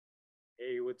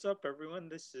Hey, what's up, everyone?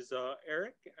 This is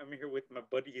Eric. I'm here with my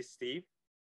buddy Steve,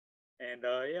 and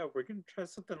yeah, we're gonna try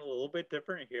something a little bit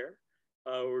different here.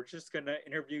 We're just gonna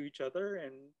interview each other,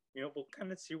 and we'll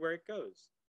kind of see where it goes.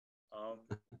 Um,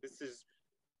 this is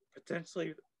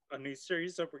potentially a new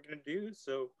series that we're gonna do,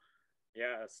 so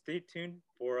yeah, stay tuned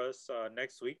for us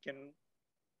next week, and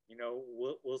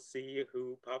we'll see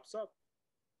who pops up.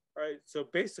 All right. So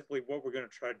basically, what we're gonna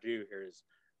try to do here is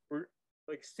we're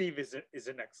like Steve is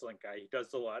an excellent guy. He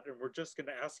does a lot, and we're just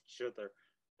gonna ask each other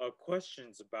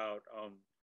questions about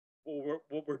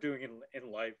what we're doing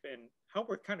in life and how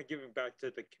we're kind of giving back to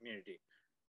the community.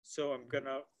 So I'm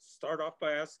gonna start off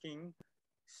by asking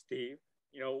Steve.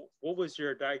 What was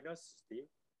your diagnosis, Steve?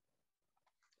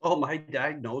 Oh, my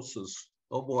diagnosis.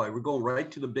 Oh boy, we're going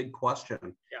right to the big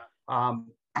question. Yeah.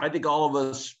 I think all of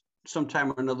us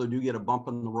sometime or another do get a bump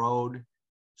in the road.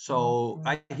 So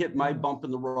I hit my bump in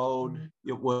the road.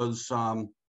 It was in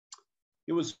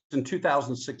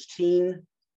 2016,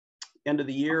 end of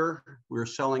the year. We were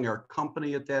selling our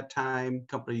company at that time,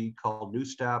 company called New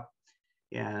Step,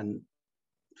 and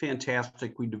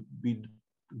fantastic. We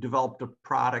developed a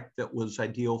product that was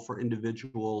ideal for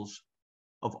individuals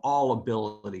of all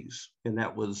abilities, and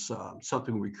that was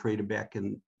something we created back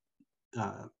in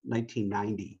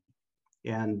 1990.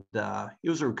 And it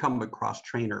was a recumbent cross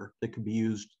trainer that could be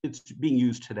used. It's being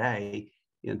used today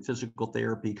in physical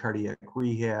therapy, cardiac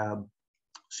rehab,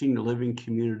 senior living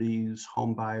communities,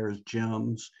 home buyers,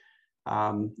 gyms.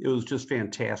 It was just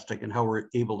fantastic, and how we're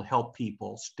able to help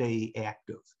people stay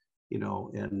active,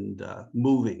 and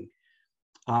moving.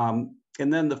 And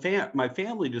then my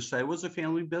family decided it was a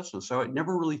family business, so I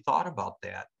never really thought about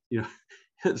that,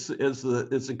 as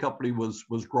the company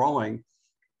was growing,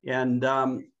 and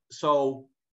so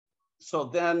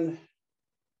then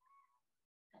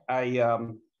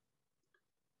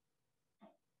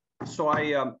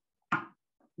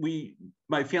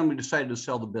my family decided to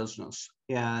sell the business,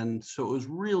 and so it was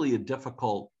really a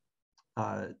difficult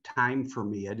time for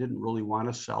me. I didn't really want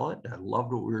to sell it. I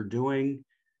loved what we were doing.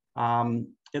 And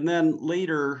then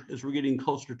later, as we're getting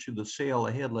closer to the sale,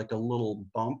 I had like a little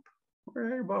bump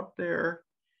right about there,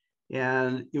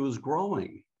 and it was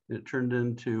growing. It turned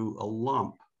into a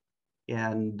lump.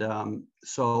 And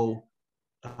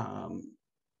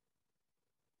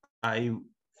I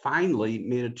finally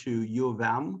made it to U of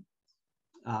M.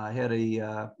 I had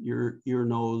a ear,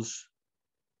 nose,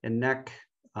 and neck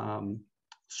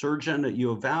surgeon at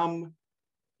U of M.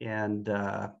 And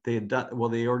they had done, well,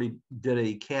 they already did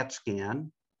a CAT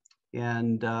scan.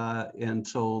 And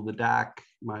so Dr.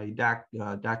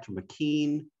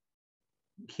 McKean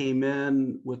came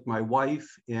in with my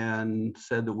wife and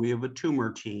said that we have a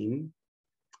tumor team.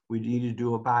 We need to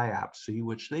do a biopsy,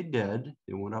 which they did.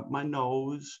 They went up my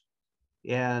nose.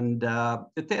 And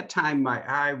at that time, my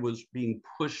eye was being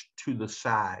pushed to the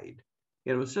side.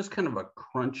 And it was just kind of a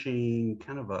crunching,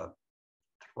 kind of a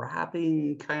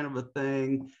throbbing kind of a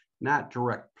thing, not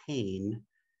direct pain.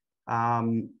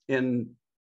 And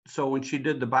so when she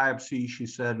did the biopsy, she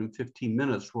said in 15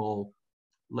 minutes, we'll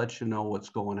let you know what's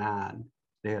going on.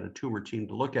 They had a tumor team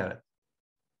to look at it.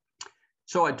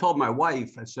 So I told my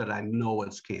wife, I said, I know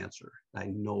it's cancer. I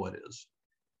know it is.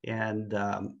 And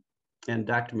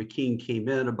Dr. McKean came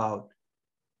in about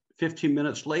 15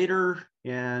 minutes later,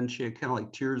 and she had kind of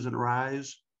like tears in her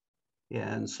eyes.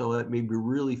 And so that made me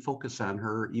really focus on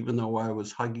her, even though I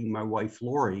was hugging my wife,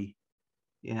 Lori.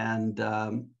 And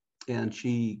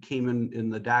she came in,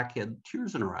 and the doc had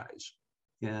tears in her eyes.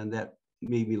 And that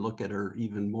made me look at her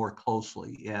even more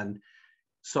closely. And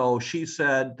so she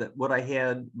said that what I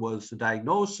had was the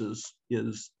diagnosis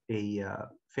is a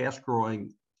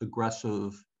fast-growing,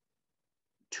 aggressive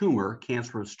tumor,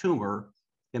 cancerous tumor,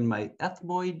 in my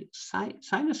ethmoid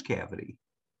sinus cavity.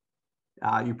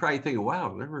 You're probably thinking, wow,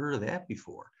 I've never heard of that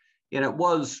before. And it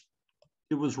was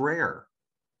rare.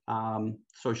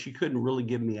 So she couldn't really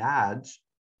give me odds.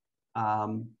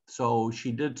 So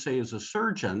she did say, as a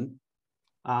surgeon,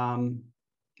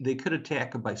 they could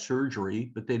attack it by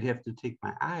surgery, but they'd have to take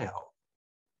my eye out.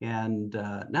 And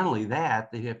not only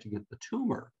that, they'd have to get the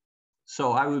tumor.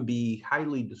 So I would be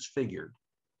highly disfigured.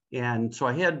 And so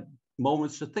I had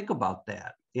moments to think about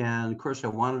that. And of course, I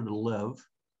wanted to live.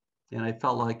 And I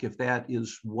felt like if that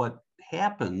is what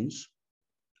happens,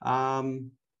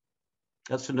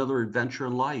 that's another adventure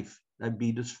in life. I'd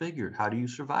be disfigured. How do you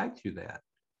survive through that?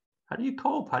 How do you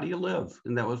cope? How do you live?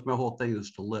 And that was my whole thing, is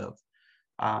to live.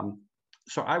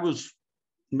 So I was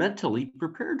mentally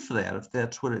prepared for that, if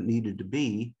that's what it needed to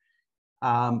be.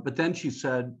 But then she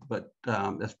said, but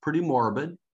that's pretty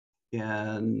morbid.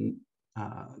 And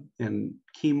And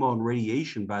chemo and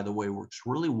radiation, by the way, works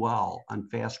really well on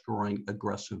fast-growing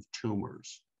aggressive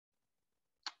tumors.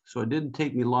 So it didn't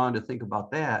take me long to think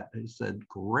about that. I said,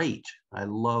 great, I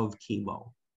love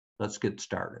chemo. Let's get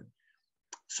started.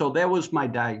 So that was my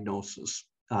diagnosis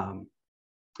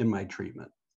in my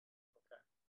treatment.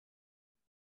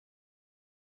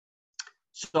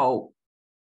 So,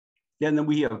 and then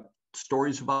we have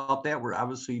stories about that. We're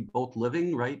obviously both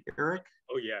living, right, Eric?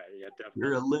 Oh yeah, yeah, definitely.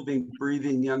 You're a living,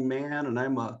 breathing young man, and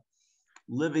I'm a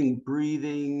living,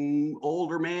 breathing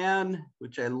older man,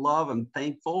 which I love. I'm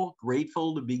thankful,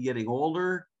 grateful to be getting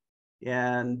older,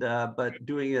 and but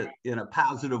doing it in a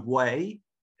positive way.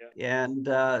 Yeah. And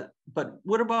but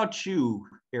what about you,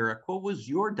 Eric? What was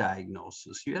your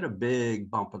diagnosis? You had a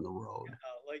big bump in the road.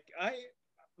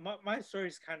 My story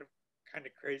is kind of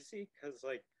crazy because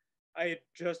like I had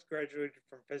just graduated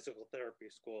from physical therapy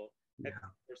school at the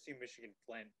University of Michigan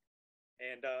Flint,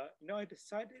 and I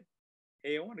decided,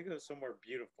 hey, I want to go somewhere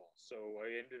beautiful, so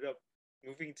I ended up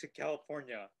moving to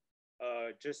California,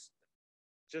 just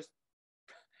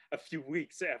a few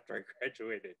weeks after I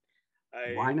graduated.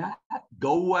 Why not?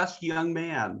 Go West, young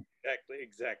man.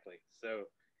 Exactly. So,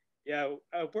 yeah,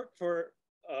 I worked for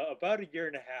about a year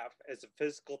and a half as a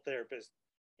physical therapist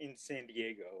in San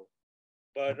Diego.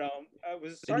 But I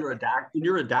was and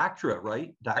you're a doctorate,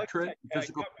 right? Doctorate in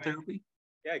physical therapy?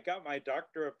 Yeah, I got my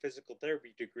doctor of physical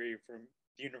therapy degree from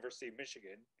the University of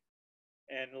Michigan.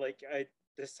 And like I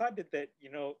decided that,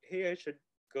 hey, I should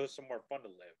go somewhere fun to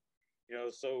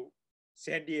live. So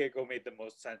San Diego made the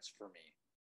most sense for me.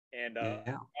 And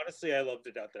honestly, I loved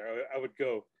it out there. I would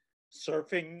go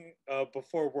surfing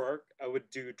before work. I would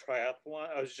do triathlon.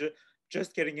 I was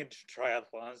just getting into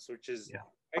triathlons, which is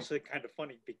actually kind of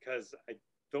funny because I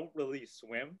don't really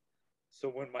swim. So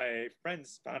when my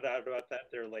friends found out about that,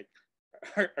 they're like,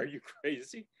 "Are you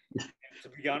crazy?" And to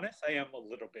be honest, I am a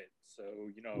little bit. So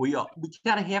we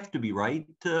kind of have to be, right,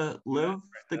 to live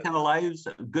the kind of lives,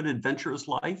 a good adventurous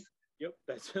life. Yep,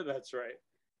 that's right.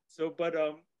 So, but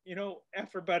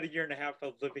after about a year and a half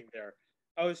of living there,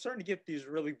 I was starting to get these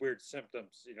really weird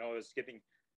symptoms. I was getting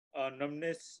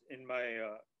numbness in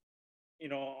my,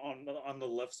 on the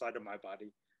left side of my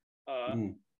body.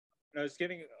 And I was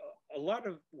getting a lot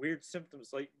of weird symptoms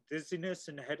like dizziness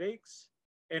and headaches.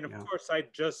 And of course, I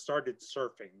just started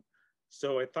surfing,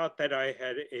 so I thought that I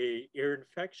had a ear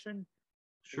infection.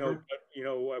 Sure. But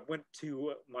I went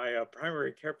to my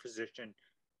primary care physician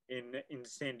in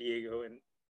San Diego, and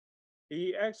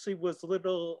he actually was a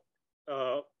little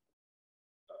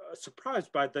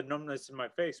surprised by the numbness in my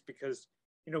face because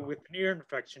with an ear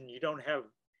infection you don't have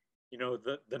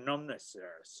the numbness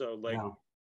there. So like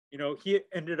he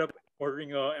ended up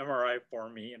ordering a MRI for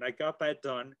me, and I got that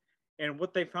done. And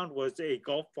what they found was a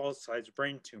golf ball sized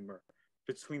brain tumor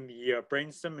between the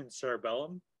brainstem and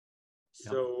cerebellum.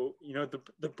 So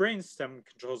the brainstem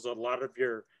controls a lot of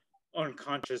your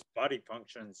unconscious body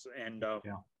functions, and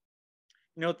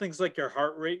things like your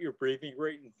heart rate, your breathing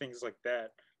rate, and things like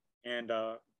that. And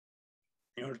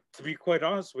to be quite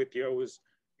honest with you, I was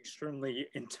extremely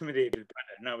intimidated by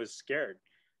it, and I was scared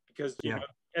because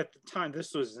at the time,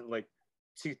 this was in like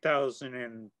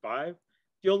 2005.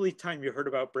 The only time you heard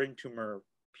about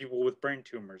people with brain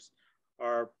tumors,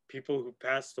 are people who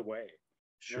passed away.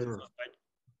 Sure. So like,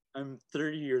 I'm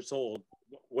 30 years old.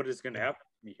 What is going to happen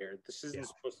to me here? This isn't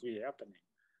supposed to be happening.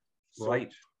 So,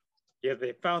 right. Yeah,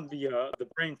 they found the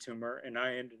brain tumor, and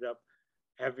I ended up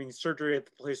having surgery at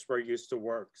the place where I used to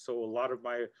work. So a lot of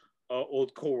my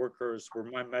old coworkers were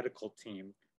my medical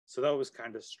team. So that was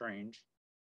kind of strange.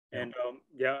 And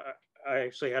I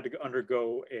actually had to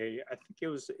undergo I think it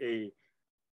was a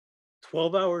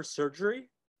 12-hour surgery,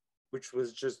 which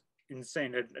was just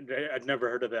insane. I'd never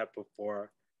heard of that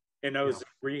before. And I was in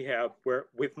rehab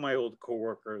with my old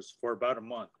coworkers for about a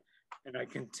month. And I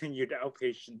continued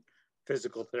outpatient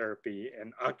physical therapy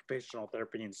and occupational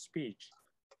therapy and speech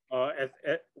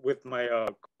with my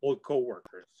old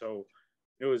coworkers. So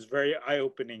it was very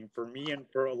eye-opening for me and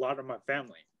for a lot of my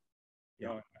family.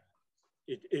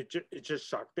 It just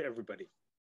shocked everybody.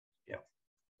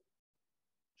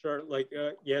 Sure. Like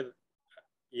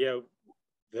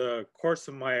the course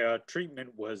of my treatment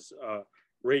was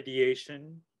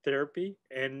radiation therapy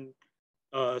and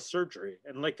surgery.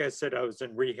 And like I said, I was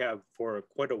in rehab for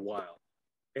quite a while,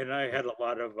 and I had a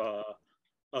lot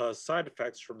of side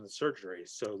effects from the surgery.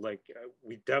 So like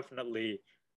we definitely,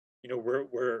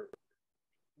 we're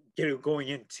going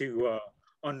into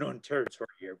unknown territory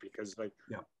here because like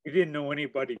we didn't know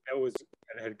anybody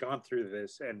that had gone through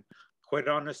this. And quite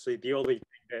honestly, the only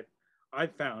thing that I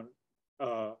found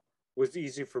was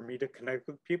easy for me to connect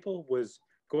with people was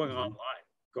going online.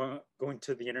 going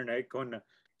to the internet, going to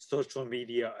social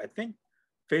media. I think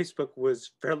Facebook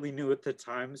was fairly new at the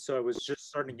time, so I was just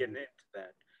starting to get into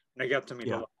that, and I got to meet a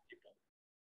Yeah, lot of people.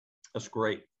 that's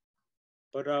great.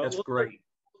 But That's great.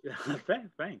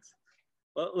 thanks.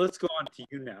 Well, let's go on to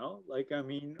you now. Like, I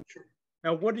mean, Sure.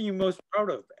 now what are you most proud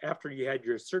of after you had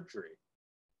your surgery?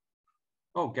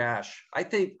 Oh gosh, I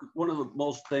think one of the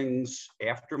most things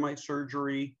after my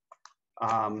surgery,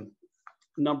 um,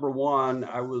 number one,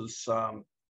 I was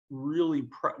really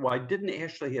well. I didn't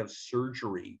actually have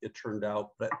surgery, it turned out,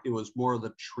 but it was more of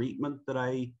the treatment that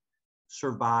I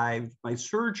survived. My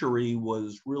surgery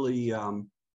was really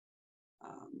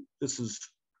this is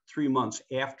 3 months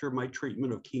after my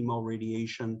treatment of chemo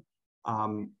radiation.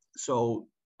 So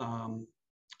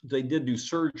they did do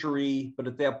surgery, but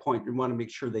at that point, you want to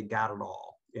make sure they got it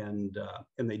all, and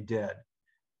they did.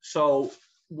 So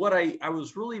what I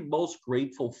was really most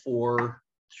grateful for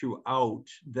throughout,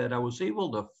 that I was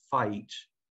able to fight,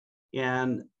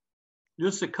 and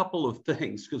just a couple of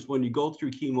things, because when you go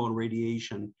through chemo and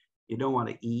radiation, you don't want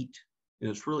to eat, and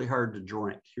it's really hard to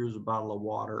drink. Here's a bottle of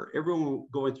water. Everyone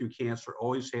going through cancer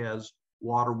always has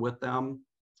water with them,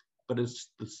 but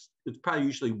it's probably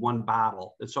usually one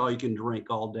bottle. That's all you can drink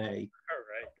all day. All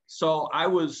right. So I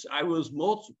was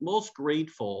most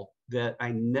grateful that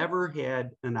I never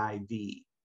had an IV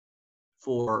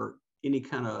for any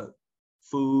kind of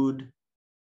food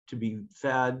to be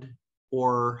fed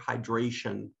or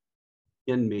hydration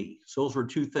in me. So those were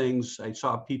two things. I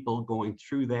saw people going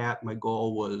through that. My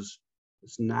goal was,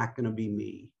 it's not going to be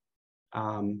me.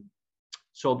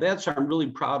 So I'm really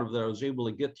proud of that. I was able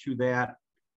to get through that.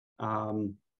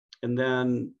 And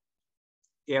then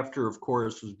after, of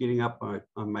course, was getting up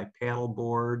on my paddle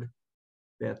board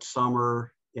that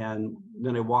summer, and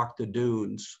then I walked the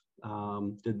dunes,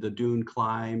 did the dune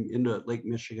climb into Lake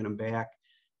Michigan and back.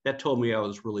 That told me I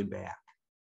was really back.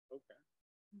 Okay.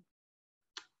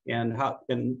 And how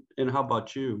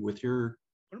about you with your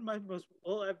One of my most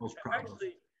proud of?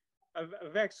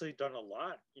 I've actually done a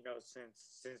lot,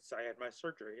 since I had my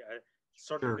surgery. I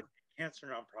started a cancer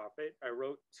nonprofit. I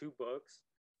wrote 2 books.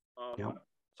 Yep.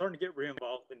 Starting to get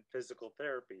re-involved in physical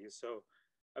therapy. So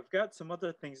I've got some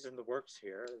other things in the works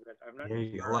here that I'm not. Yeah,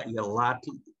 you got a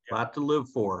lot to live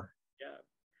for. Yeah,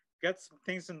 got some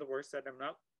things in the works that I'm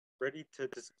not ready to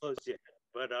disclose yet.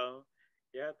 But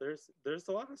yeah, there's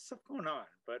a lot of stuff going on.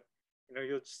 But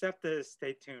you'll just have to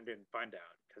stay tuned and find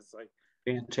out, because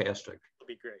Fantastic. It'll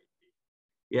be great.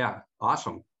 Yeah,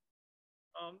 awesome.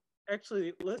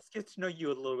 Actually, let's get to know you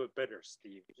a little bit better,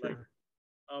 Steve. Sure.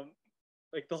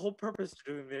 Like the whole purpose of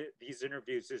doing these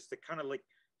interviews is to kind of like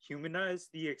humanize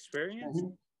the experience.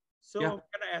 Mm-hmm. So yeah. I'm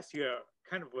going to ask you a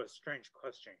kind of a strange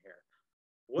question here.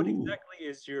 What exactly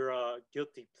is your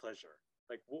guilty pleasure?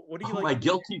 Like, what do you like? My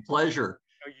guilty pleasure.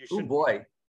 Oh boy,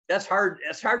 that's hard.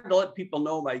 It's hard to let people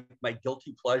know my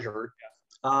guilty pleasure.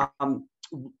 Yeah.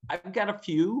 I've got a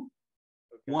few.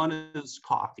 Okay. One is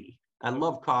coffee. I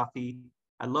love coffee.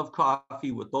 I love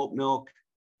coffee with oat milk.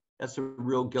 That's a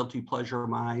real guilty pleasure of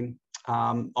mine.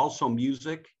 Also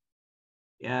music.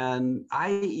 And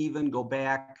I even go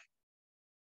back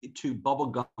to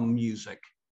bubblegum music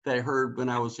that I heard when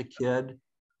I was a kid.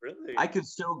 Really? I could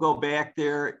still go back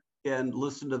there and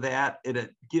listen to that, and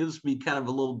it gives me kind of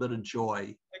a little bit of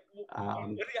joy.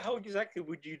 Like, how exactly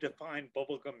would you define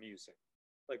bubblegum music?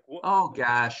 Like what? Oh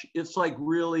gosh, it's like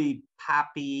really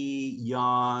poppy,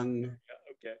 young.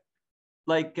 Okay.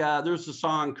 Like there's a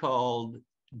song called,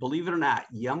 believe it or not,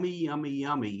 Yummy, Yummy,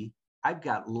 Yummy, I've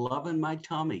got love in my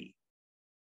tummy.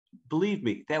 Believe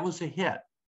me, that was a hit.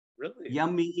 Really?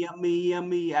 Yummy, yummy,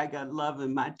 yummy, I got love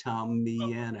in my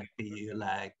tummy, and I feel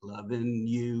like loving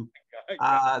you.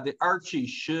 The Archie,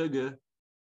 sugar,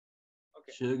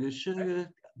 sugar, sugar,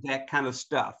 that kind of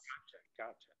stuff.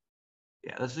 Gotcha.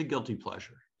 Yeah, that's a guilty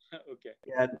pleasure. Okay.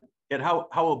 And how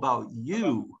about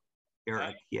you,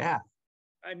 Eric? Yeah.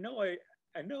 I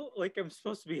know, like I'm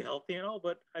supposed to be healthy and all,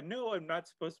 but I know I'm not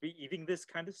supposed to be eating this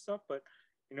kind of stuff. But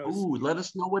let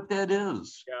us know what that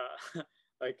is. Yeah,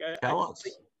 like tell us.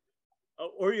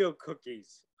 Oreo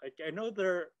cookies. Like I know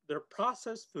they're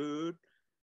processed food,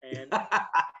 and I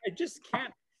just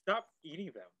can't stop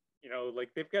eating them. Like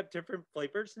they've got different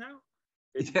flavors now.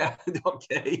 Yeah.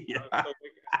 Okay. Yeah. So,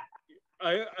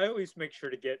 like, I always make sure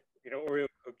to get Oreo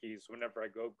cookies whenever I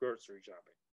go grocery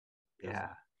shopping. Yeah.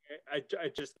 I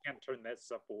just can't turn that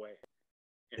stuff away.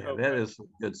 That is some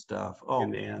good stuff. Oh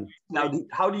man. Now,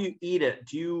 how do you eat it?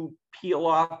 Do you peel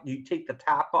off? Do you take the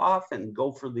top off and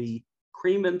go for the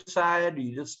cream inside? Or do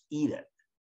you just eat it?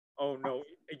 Oh no,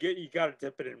 you got to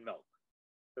dip it in milk.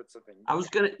 That's the thing.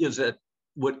 Is it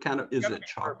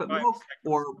chocolate milk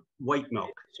or white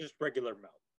milk? It's just regular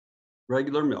milk.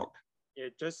 regular milk.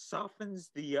 It just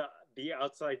softens the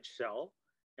outside shell,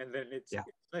 and then it's Yeah.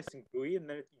 nice and gooey, and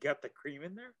then you got the cream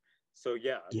in there. So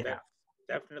yeah, Yeah. that's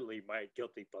definitely my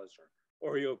guilty pleasure.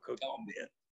 Oreo cookie. Oh man,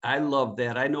 I love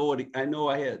that. I know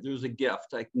there's a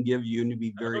gift I can give you and you'd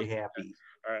be very happy.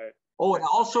 All right. Oh, and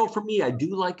also for me, I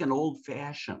do like an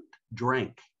old-fashioned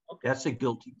drink. Okay. That's a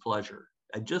guilty pleasure.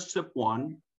 I just sip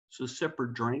one. It's a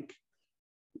sipper drink.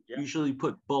 Yeah. Usually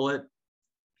put Bullet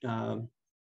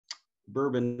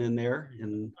bourbon in there,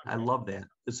 and I love that.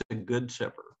 It's a good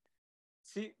sipper.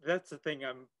 See, that's the thing.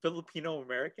 I'm Filipino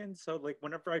American, so like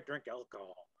whenever I drink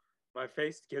alcohol, my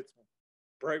face gets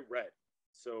bright red.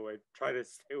 So I try to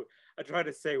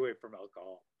stay away from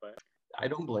alcohol. But I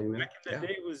don't blame you. back in the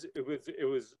day, it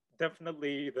was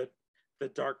definitely the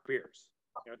dark beers.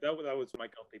 You know, that was my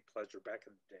guilty pleasure back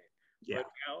in the day. Yeah.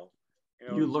 But now,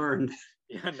 You learned.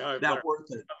 Yeah, no, Not worth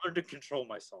it. I've learned to control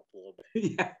myself a little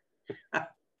bit. Yeah.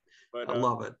 But I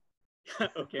love it.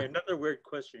 okay, another weird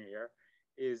question here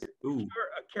is: if Ooh.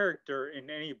 you're a character in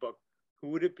any book, who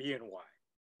would it be and why?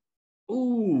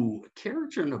 Ooh, a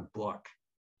character in a book.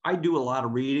 I do a lot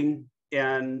of reading,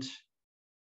 and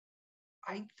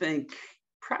I think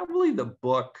probably the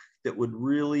book that would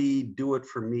really do it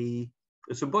for me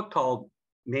is a book called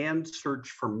Man's Search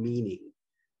for Meaning.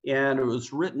 And it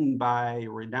was written by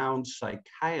renowned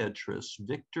psychiatrist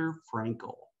Viktor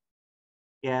Frankl.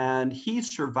 And he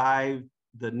survived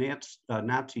the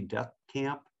Nazi death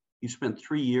camp. He spent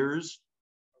 3 years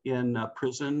in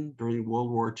prison during World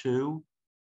War II,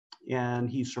 and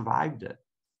he survived it.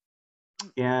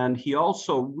 And he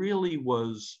also really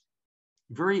was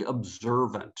very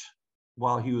observant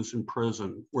while he was in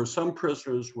prison, where some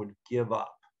prisoners would give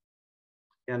up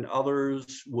and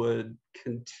others would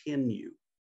continue.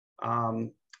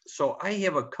 So I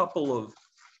have a couple of,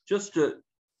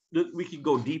 we could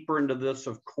go deeper into this,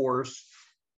 of course,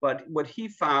 but what he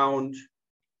found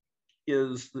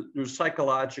is that there's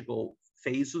psychological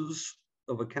phases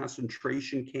of a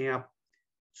concentration camp.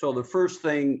 So the first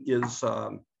thing is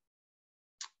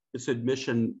it's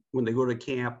admission. When they go to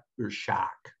camp, there's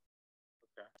shock.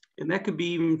 Okay. And that could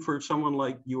be even for someone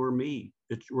like you or me.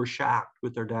 We're shocked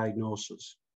with their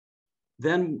diagnosis.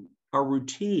 Then our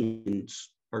routines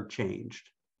are changed,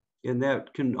 and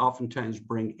that can oftentimes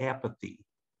bring apathy.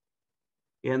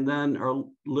 And then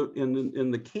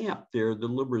in the camp there, the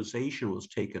liberalization was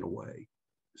taken away.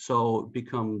 So it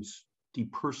becomes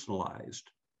depersonalized.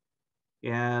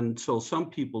 And so some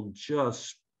people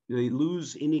they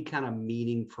lose any kind of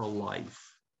meaning for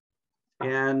life.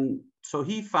 And so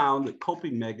he found that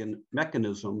coping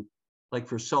mechanism, like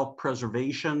for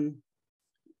self-preservation,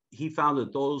 he found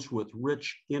that those with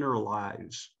rich inner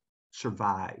lives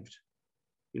survived.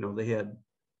 You know, they had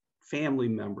family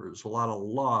members, a lot of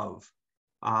love,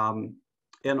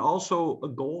 and also a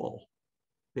goal.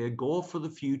 They had a goal for the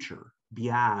future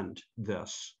beyond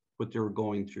this, what they were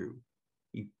going through.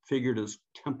 He figured as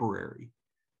temporary.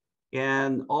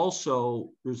 And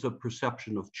also there's a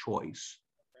perception of choice.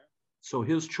 So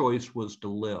his choice was to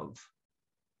live,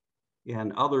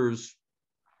 and others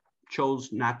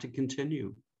chose not to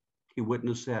continue. He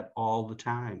witnessed that all the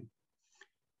time.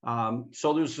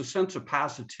 So there's a sense of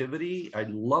positivity. I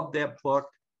love that book.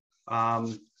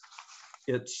 And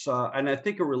I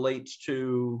think it relates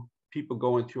to people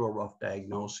going through a rough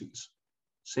diagnosis.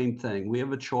 Same thing. We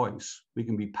have a choice. We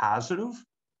can be positive.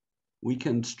 We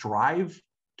can strive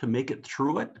to make it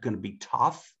through it. It's going to be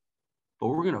tough, but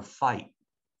we're going to fight.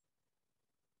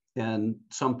 And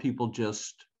some people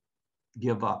just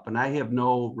give up. And I have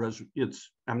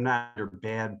I'm not they're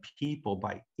bad people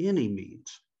by any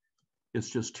means. It's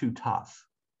just too tough.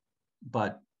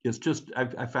 But it's just,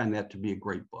 I find that to be a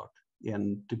great book.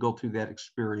 And to go through that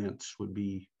experience would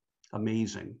be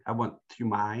amazing. I went through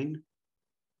mine.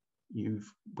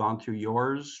 You've gone through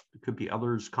yours. It could be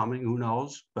others coming, who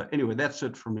knows? But anyway, that's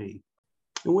it for me.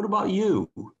 And what about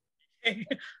you?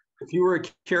 If you were a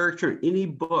character in any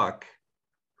book,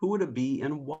 who would it be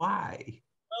and why?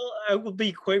 Well, I will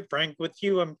be quite frank with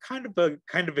you. I'm kind of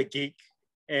a geek,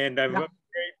 and I'm very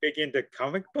big into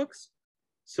comic books.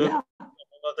 So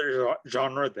another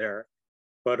genre there.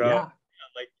 But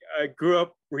like I grew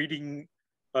up reading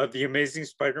The Amazing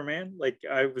Spider-Man. Like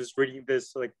I was reading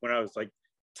this like when I was like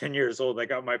 10 years old. I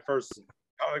got my first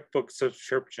comic book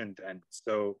subscription then.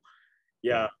 So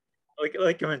yeah.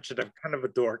 Like I mentioned, I'm kind of a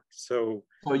dork. So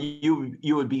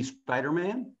you would be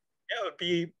Spider-Man? Yeah, it would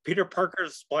be Peter Parker /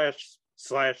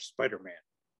 Spider-Man.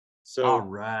 So all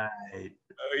right.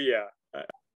 Oh yeah.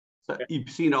 So you've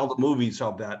seen all the movies,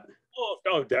 I'll bet.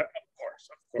 Of course.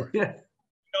 Yeah.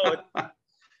 I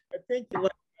think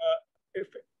like if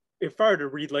if I were to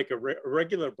read like a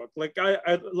regular book, like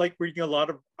I like reading a lot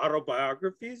of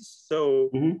autobiographies. So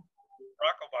Mm-hmm.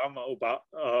 Barack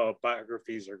Obama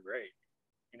biographies are great.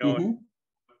 You know, Mm-hmm.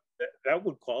 that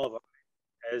would qualify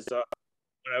as what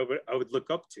I would look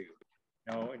up to.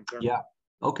 You know, in terms. Yeah.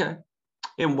 Okay.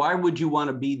 And why would you want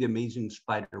to be the Amazing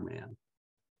Spider-Man?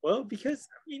 Well, because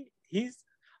I mean,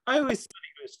 I always thought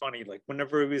he was funny. Like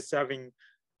whenever he was having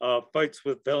fights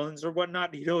with villains or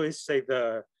whatnot, he'd always say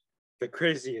the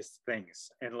craziest things,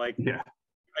 and like Yeah.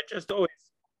 I just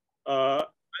always uh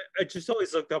I just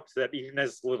always looked up to that even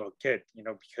as a little kid, you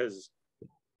know, because you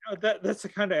know, that's the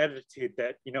kind of attitude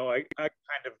that you know I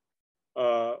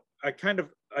kind of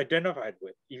identified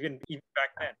with even back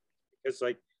then, because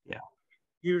like Yeah.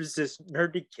 he was this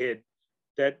nerdy kid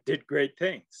that did great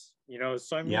things, you know.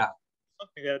 So I mean, Yeah.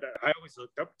 something that I always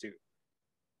looked up to,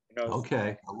 you know.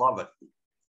 Okay. I love it.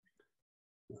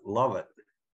 Love it.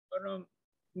 But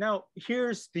now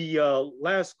here's the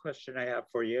last question I have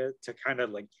for you to kind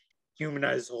of like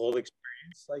humanize the whole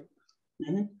experience. Like,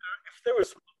 Mm-hmm. if there was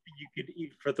something you could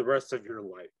eat for the rest of your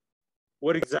life,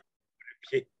 what exactly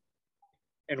would it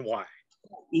be, and why?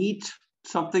 Eat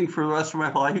something for the rest of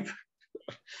my life.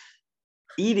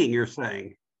 Eating, you're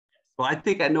saying. Well, I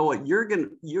think I know what you're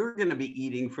gonna be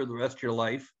eating for the rest of your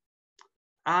life.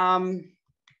 I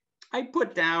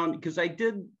put down because I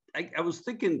was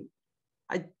thinking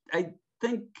I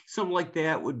think something like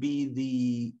that would be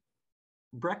the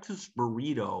breakfast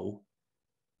burrito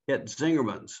at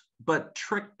Zingerman's, but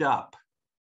tricked up.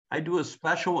 I do a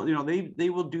special, you know, they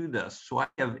will do this. So I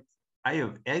have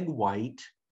egg white,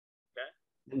 Okay.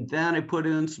 and then I put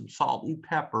in some salt and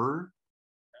pepper,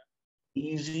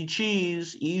 easy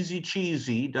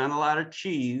cheesy, done a lot of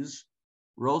cheese,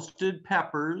 roasted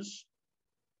peppers,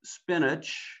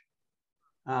 spinach,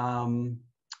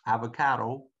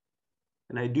 avocado,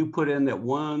 and I do put in that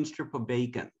one strip of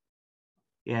bacon,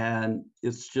 and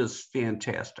it's just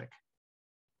fantastic.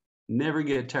 Never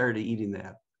get tired of eating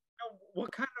that. Now,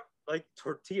 what kind of like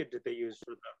tortilla did they use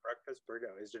for the breakfast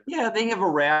burrito? Is it Yeah, they have a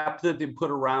wrap that they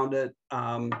put around it.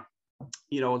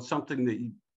 You know, it's something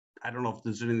that I don't know if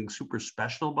there's anything super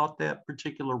special about that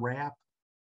particular wrap,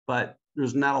 but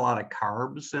there's not a lot of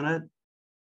carbs in it.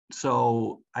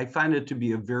 So I find it to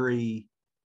be a very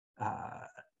uh,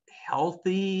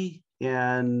 healthy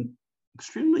and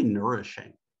extremely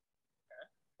nourishing.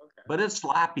 okay? But it's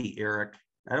sloppy, Eric.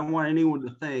 I don't want anyone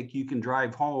to think you can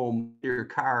drive home in your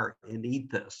car and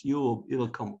eat this. It'll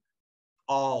come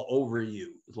all over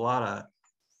you. There's a lot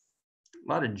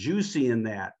of juicy in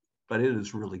that, but it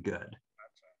is really good. Gotcha,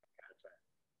 gotcha.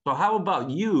 So how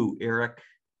about you, Eric?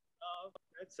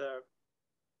 That's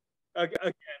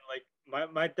again, like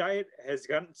my diet has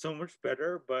gotten so much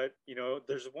better, but you know,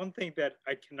 there's one thing that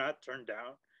I cannot turn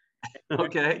down, and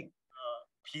that's Okay.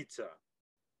 pizza.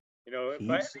 You know, if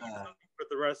I had to eat Pizza. something for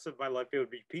the rest of my life, it would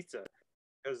be pizza,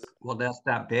 because Well, that's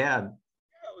not bad. you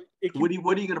know, it can.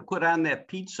 What are you going to put on that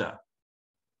pizza?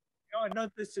 You know, I know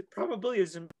this it probably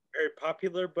isn't very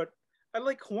popular, but I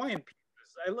like Hawaiian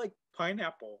pizzas. I like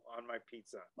pineapple on my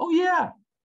pizza. Oh yeah. I know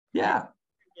Yeah.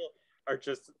 people are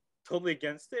just totally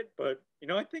against it, but you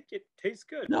know, I think it tastes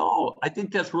good. No, I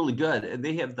think that's really good. And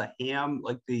they have the ham,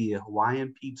 like the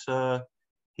Hawaiian pizza,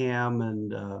 ham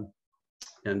and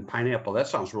pineapple. That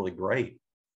sounds really great.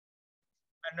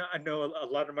 I know a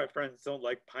lot of my friends don't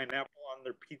like pineapple on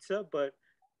their pizza, but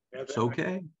you know, That's I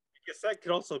okay. guess that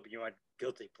could also be my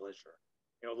guilty pleasure.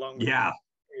 You know, along with Yeah.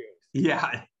 Oreos.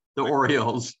 Yeah. The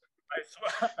Oreos.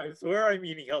 I swear I'm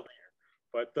eating healthier,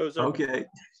 but Okay. those are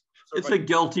It's my a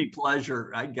guilty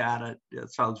pleasure. I got it.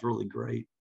 That sounds really great.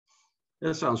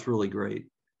 That sounds really great.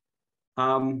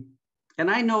 Um, and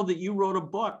I know that you wrote a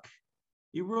book.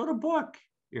 You wrote a book,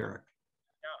 Eric.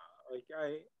 yeah, like I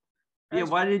Yeah.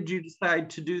 actually Why did you decide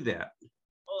to do that?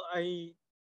 well I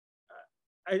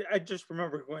just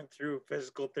remember going through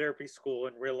physical therapy school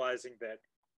and realizing that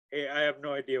hey, I have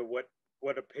no idea what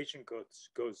a patient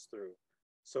goes through.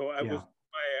 So I was Yeah. in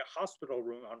my hospital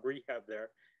room on rehab there,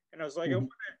 and I was like, I want Mhm.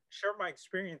 to share my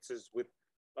experiences with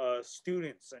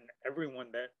students and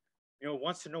everyone that you know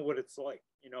wants to know what it's like,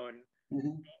 you know. And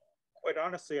Mhm. quite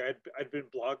honestly, I'd been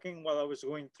blogging while I was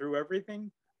going through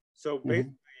everything, so Mhm.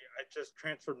 basically, I just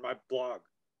transferred my blog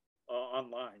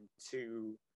online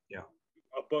to Yeah.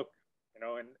 a book, you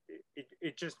know, and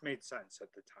it just made sense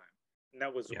at the time. And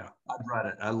that was Yeah. I've read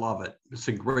it. I love it. It's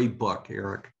a great book,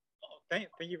 Eric. oh, thank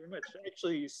you very much.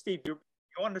 Actually, Steve, you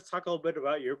want to talk a little bit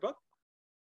about your book?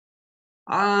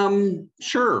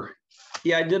 Sure.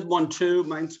 Yeah, I did one too.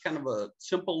 Mine's kind of a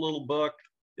simple little book.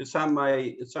 It's on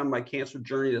my cancer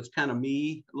journey. That's kind of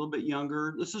me, a little bit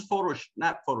younger. This is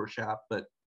not Photoshop, but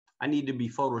I need to be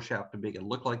photoshopped to make it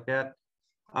look like that.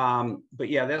 But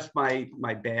yeah, that's my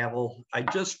battle. I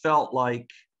just felt like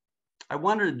I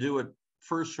wanted to do it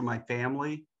first for my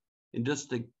family and just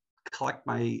to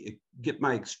get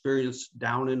my experience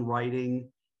down in writing.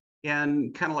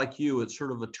 And kind of like you, it's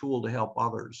sort of a tool to help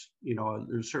others. You know,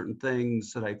 there's certain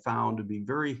things that I found to be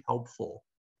very helpful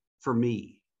for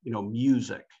me. You know,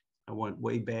 music. I went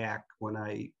way back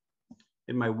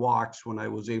in my walks, when I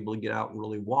was able to get out and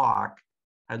really walk,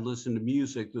 I'd listen to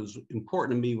music that was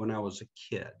important to me when I was a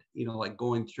kid, you know, like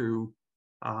going through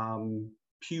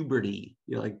puberty,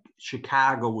 you know, like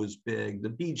Chicago was big, the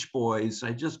Beach Boys.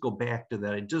 I just go back to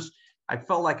that. I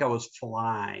felt like I was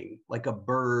flying, like a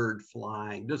bird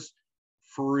flying, just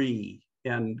free,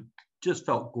 and just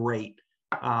felt great.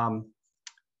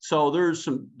 So there's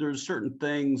certain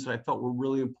things that I felt were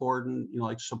really important, you know,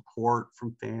 like support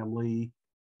from family,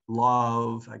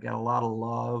 love. I got a lot of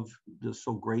love, just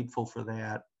so grateful for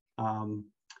that.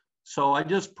 So I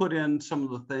just put in some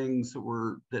of the things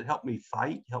that helped me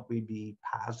fight, helped me be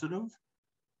positive.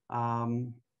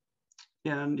 And,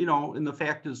 you know, and the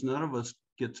fact is none of us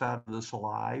gets out of this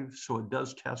alive. So it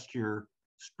does test your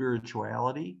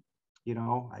spirituality. You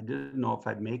know, I didn't know if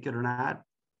I'd make it or not,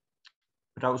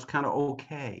 but I was kind of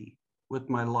okay with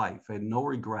my life. I had no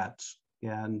regrets.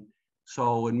 And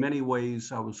so in many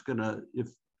ways, if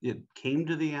it came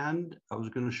to the end, I was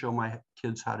going to show my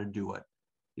kids how to do it,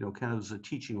 you know, kind of as a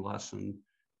teaching lesson,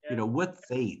 you know, with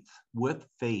faith.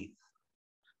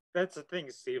 That's the thing,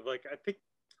 Steve. Like, I think,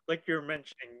 like you're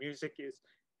mentioning, music is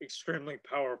extremely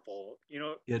powerful. You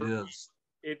know, It for me, is.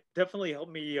 it definitely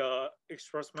helped me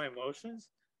express my emotions.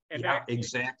 And Yeah, actually,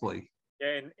 exactly.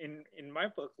 yeah, in my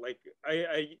book, like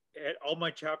all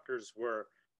my chapters were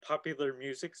popular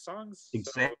music songs. So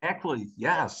Exactly.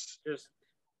 yeah, Yes, just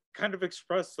kind of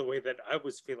express the way that I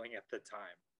was feeling at the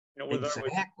time. You know, whether I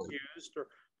was exactly. confused or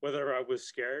whether I was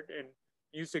scared. And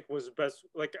music was best.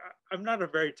 Like I'm not a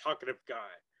very talkative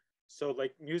guy, so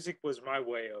like music was my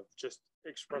way of just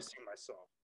expressing myself.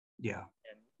 Yeah.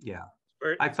 And Yeah.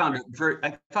 it's I found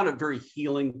it very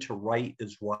healing to write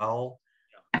as well.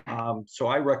 yeah, So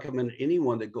I recommend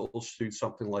anyone that goes through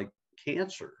something like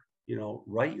cancer, you know,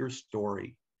 write your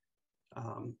story.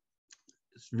 Um,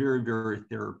 it's very, very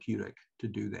therapeutic to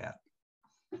do that.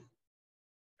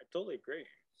 I totally agree.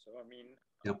 So I mean,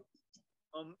 Yep.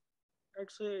 um,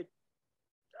 actually,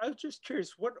 I was just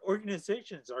curious, what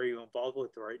organizations are you involved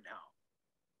with right now?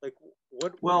 Like,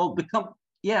 what? Well,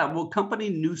 company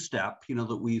New Step, you know,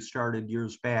 that we started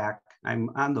years back. I'm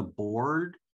on the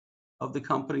board of the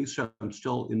company, so I'm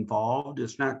still involved.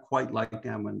 It's not quite like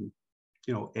I'm an,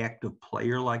 you know, active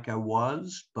player like I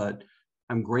was, but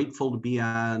I'm grateful to be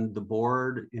on the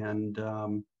board. And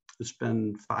it's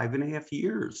been 5.5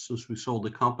 years since we sold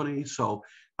the company, so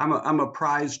I'm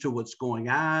apprised to what's going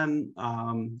on.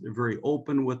 They're very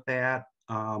open with that.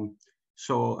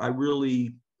 So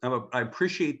I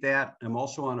appreciate that. I'm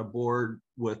also on a board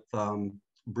with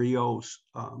Brios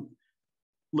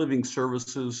Living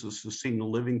Services, this is a senior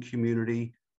living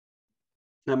community.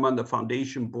 I'm on the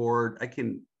foundation board.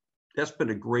 That's been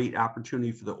a great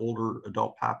opportunity for the older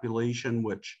adult population,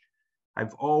 which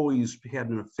I've always had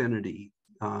an affinity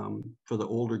for the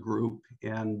older group,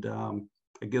 and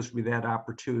it gives me that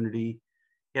opportunity.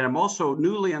 And I'm also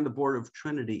newly on the board of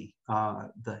Trinity,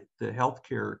 the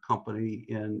healthcare company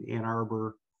in Ann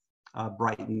Arbor,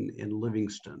 Brighton, and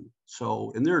Livingston.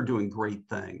 So, and they're doing great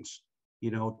things,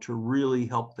 you know, to really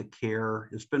help the care.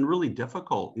 It's been really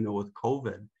difficult, you know, with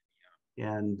COVID,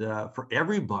 and for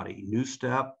everybody, New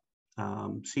Step,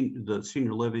 the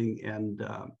senior living, and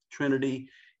Trinity.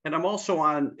 And I'm also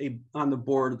on the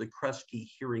board of the Kresge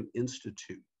Hearing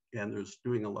Institute, and there's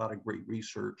doing a lot of great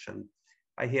research. And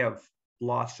I have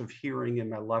loss of hearing in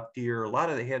my left ear. A lot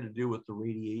of it had to do with the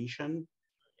radiation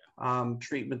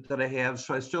treatment that I have.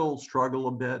 So I still struggle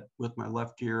a bit with my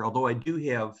left ear, although I do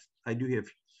have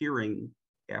hearing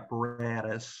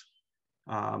apparatus,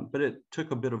 but it took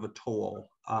a bit of a toll.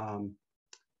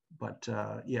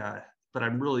 Yeah, but I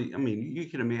mean, you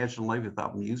can imagine life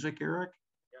without music, Eric.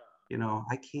 Yeah, You know,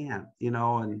 I can't, you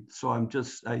know, and so I'm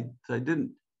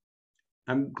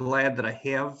glad that I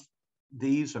have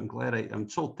these. I'm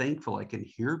so thankful I can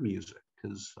hear music,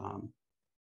 because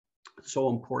it's so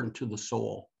important to the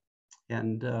soul.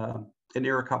 And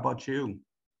Eric, how about you?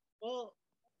 well,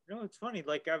 no, it's funny.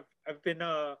 Like I've been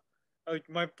like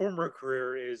my former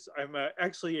career is I'm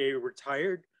actually a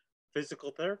retired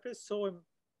physical therapist, so I'm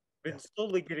been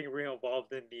slowly getting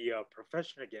re-involved in the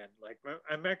profession again. Like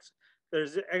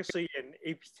there's actually an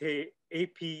APTA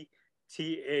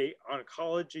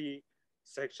oncology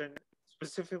section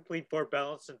specifically for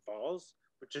balance and falls,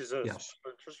 which is a Yes.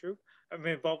 special interest group. I'm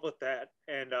involved with that,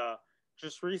 and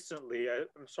just recently,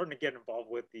 I'm starting to get involved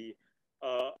with the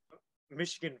uh,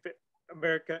 Michigan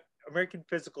American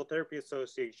Physical Therapy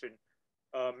Association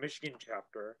Michigan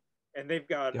chapter, and they've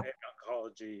got Yep. an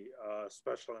oncology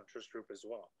special interest group as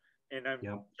well. And I'm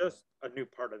Yep. just a new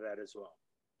part of that as well.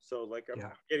 So like I'm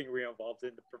Yeah. getting re-involved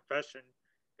in the profession,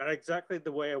 not exactly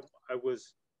the way I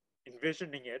was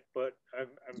envisioning it, but I'm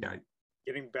Yeah.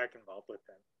 getting back involved with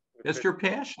them. It's your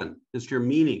passion. It's your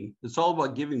meaning. It's all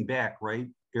about giving back, right,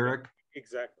 Yeah, Eric?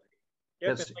 exactly.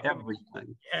 Yep, That's and like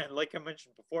everything. and like I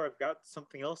mentioned before, I've got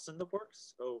something else in the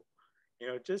works. So,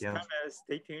 just kind Yes. of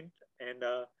stay tuned, and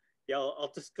yeah,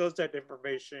 I'll disclose that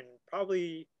information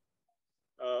probably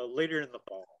later in the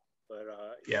fall. But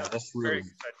yeah, Yeah, that's very really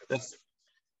excited about that's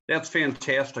that's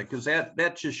fantastic because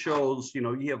that just shows,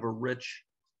 you have a rich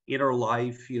inner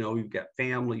life. You've got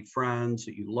family, friends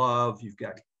that you love. You've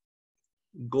got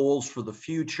goals for the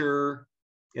future,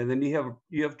 and then you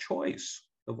have choice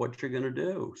of what you're going to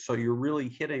do. So you're really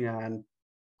hitting on,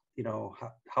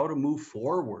 how to move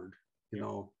forward. it.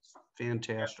 Yeah,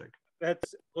 Fantastic.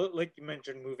 that's like you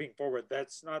mentioned, moving forward.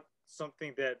 That's not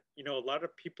something that a lot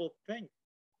of people think.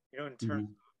 In terms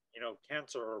Mhm. of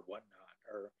cancer or whatnot,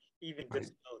 or even Right.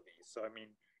 disabilities. So I mean,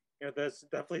 that's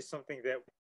definitely something that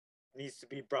needs to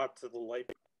be brought to the light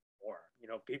more.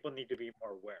 People need to be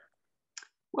more aware.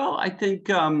 Well, I think,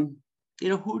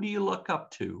 who do you look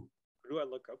up to? Who do I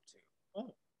look up to?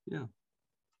 Oh, Yeah.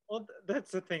 well,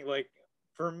 that's the thing. Like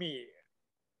for me,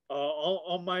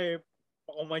 all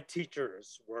my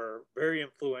teachers were very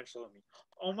influential in me.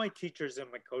 All my teachers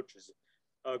and my coaches,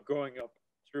 growing up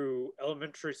through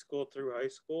elementary school, through high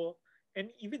school, and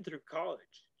even through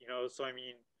college. So I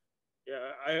mean,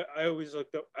 yeah, I always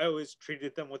looked up. I always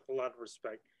treated them with a lot of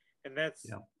respect, and that's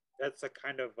Yeah. that's a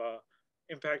kind of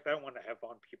impact I want to have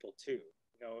on people too.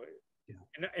 You know,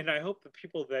 Yeah. and I hope the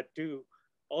people that do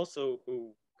also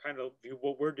who kind of view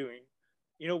what we're doing,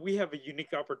 we have a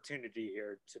unique opportunity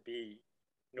here to be,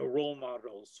 role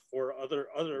models for other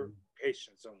Mhm.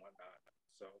 patients and whatnot.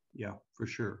 So Yeah, for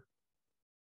sure.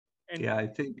 and Yeah, I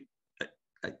think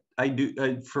I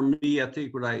do. For me, I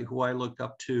think who I look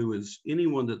up to is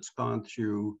anyone that's gone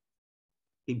through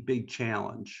a big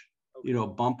challenge, okay,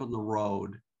 bump in the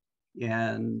road,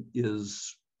 and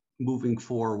is moving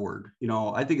forward.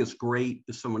 I think it's great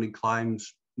if somebody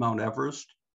climbs Mount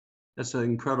Everest. That's an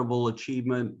incredible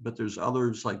achievement, but there's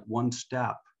others like one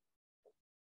step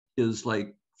is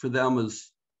like for them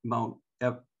is Mount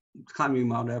climbing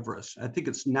Mount Everest. I think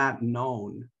it's not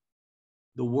known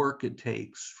the work it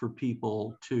takes for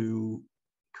people to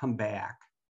come back.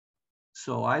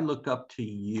 So I look up to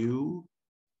you.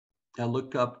 I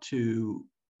look up to,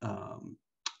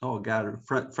 oh God,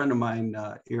 a friend of mine,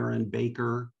 Aaron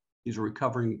Baker. He's a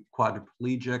recovering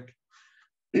quadriplegic,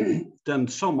 done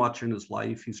so much in his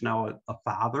life. He's now a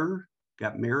father,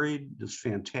 got married, is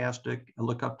fantastic. I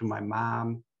look up to my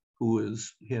mom, who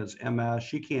has MS.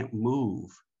 She can't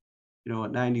move.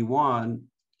 At 91,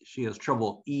 she has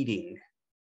trouble eating,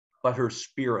 but her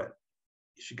spirit,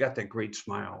 she got that great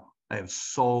smile. I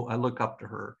look up to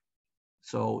her.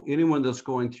 So anyone that's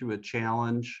going through a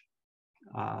challenge,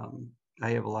 I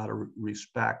have a lot of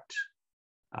respect,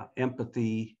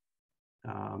 empathy.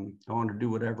 I want to do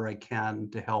whatever I can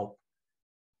to help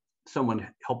someone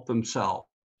help themselves.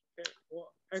 okay.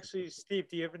 Well, actually, Steve,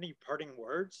 do you have any parting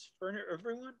words for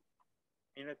everyone?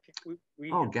 I mean, I think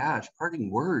we Oh gosh,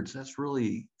 parting words. That's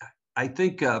really, I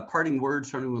think parting words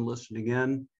for anyone listening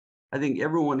in. I think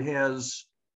everyone has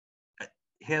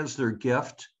their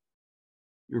gift.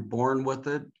 You're born with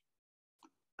it.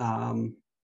 Um,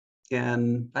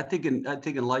 and I think in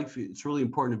life, it's really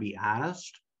important to be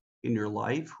honest in your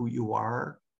life, who you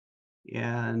are,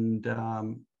 and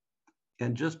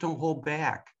just don't hold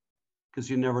back because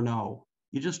you never know.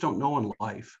 You just don't know in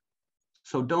life.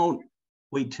 So don't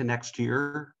wait till next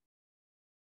year.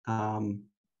 Um,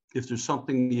 if there's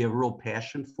something you have a real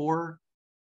passion for,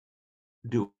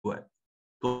 do it.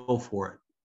 Go for it.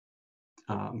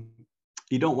 Um,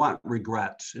 you don't want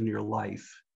regrets in your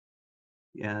life,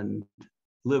 and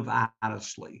live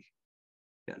honestly.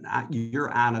 Your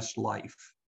honest life.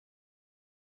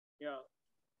 yeah.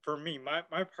 For me,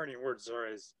 my parting words are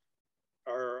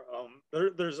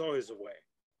there's always a way.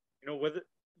 Whether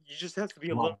you just have to be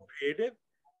a little Wow. creative,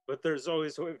 but there's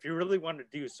always a way. If you really want to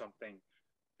do something,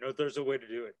 there's a way to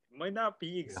do it. It might not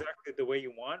be Yeah. exactly the way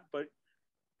you want, but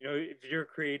if you're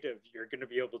creative, you're going to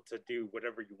be able to do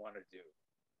whatever you want to do.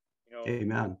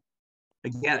 Amen.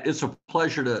 Again, it's a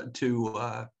pleasure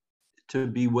to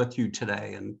be with you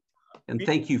today, and Me-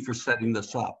 thank you for setting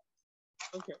this up.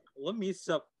 okay, let me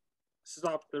stop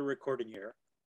the recording here.